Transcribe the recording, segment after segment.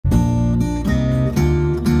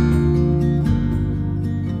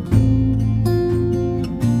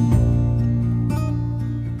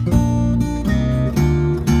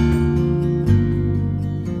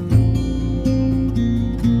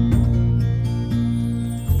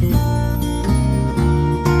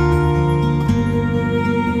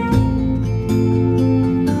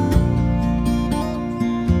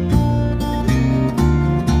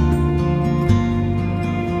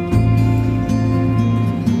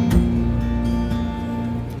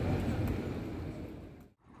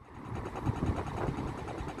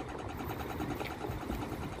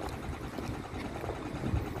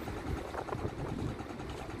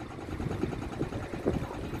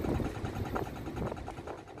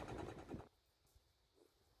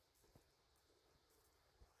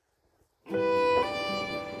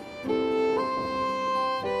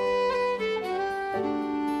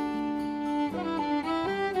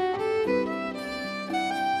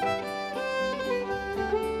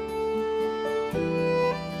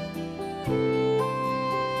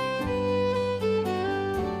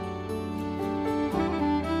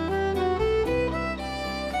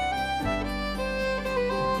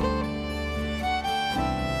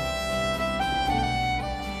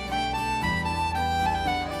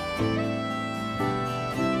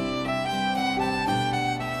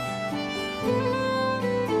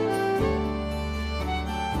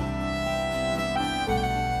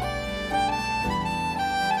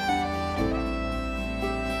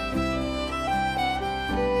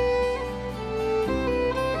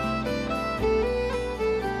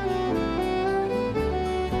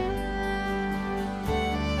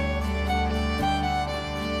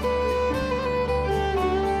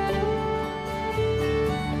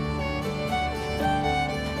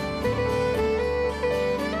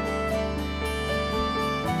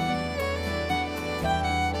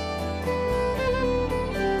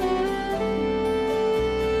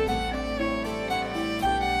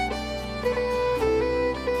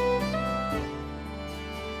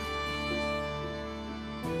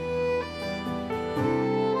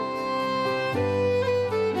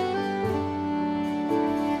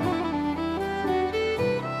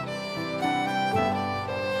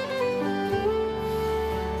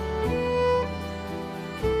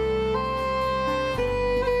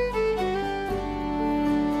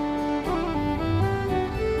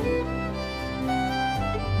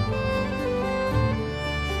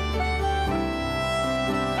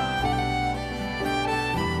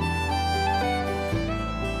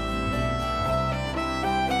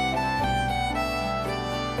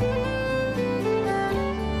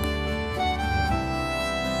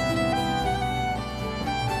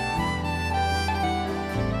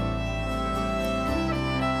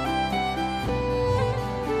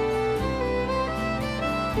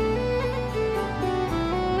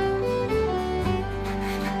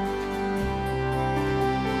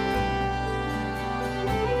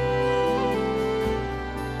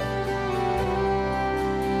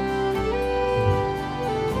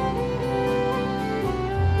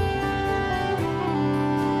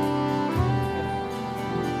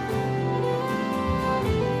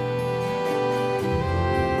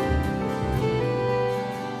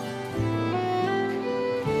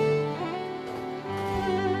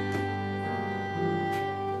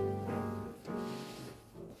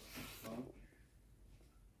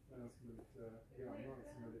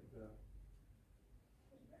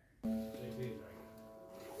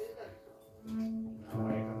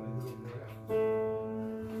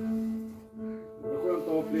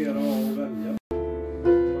flera att välja.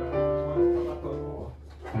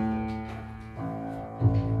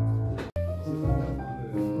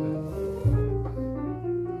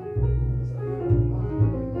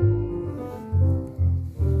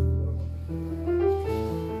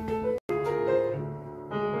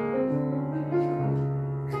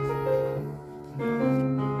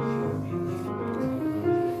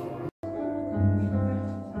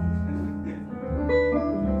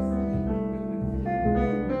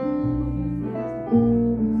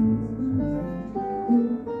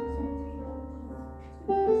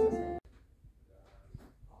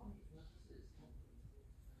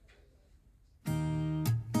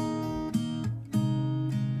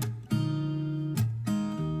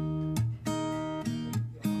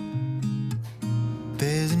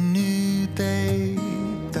 There's a new day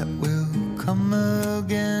that will come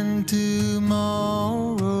again tomorrow.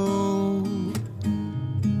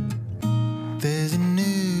 There's a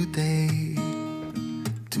new day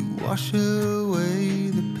to wash away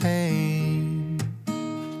the pain.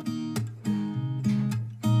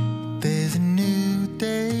 There's a new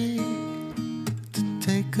day to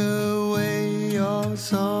take away your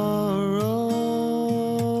sorrow.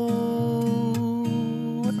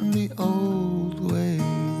 And the old ways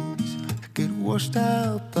get washed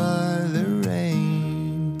out by the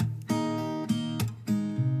rain.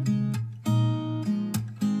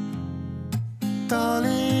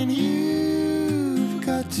 Darling, you've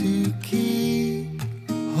got to keep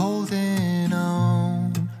holding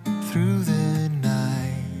on through the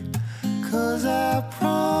night, 'cause I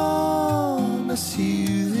promise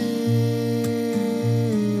you this: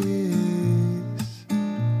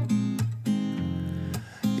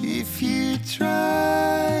 if you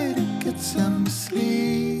try to get some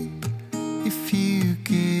sleep, if you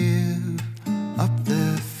give up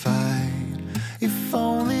the fight, if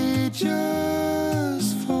only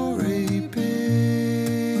just for a bit,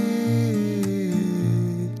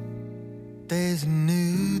 there's a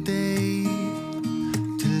new day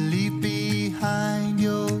to leave behind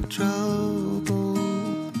your troubles.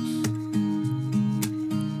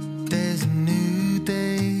 There's a new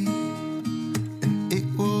day and it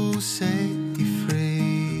will set you free.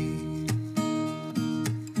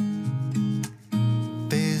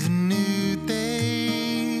 There's a new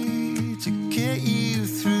day to get you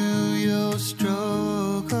through your struggles.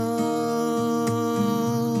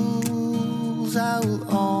 I will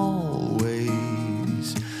always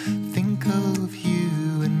think of you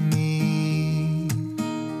and me.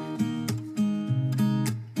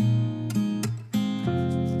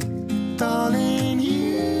 Darling,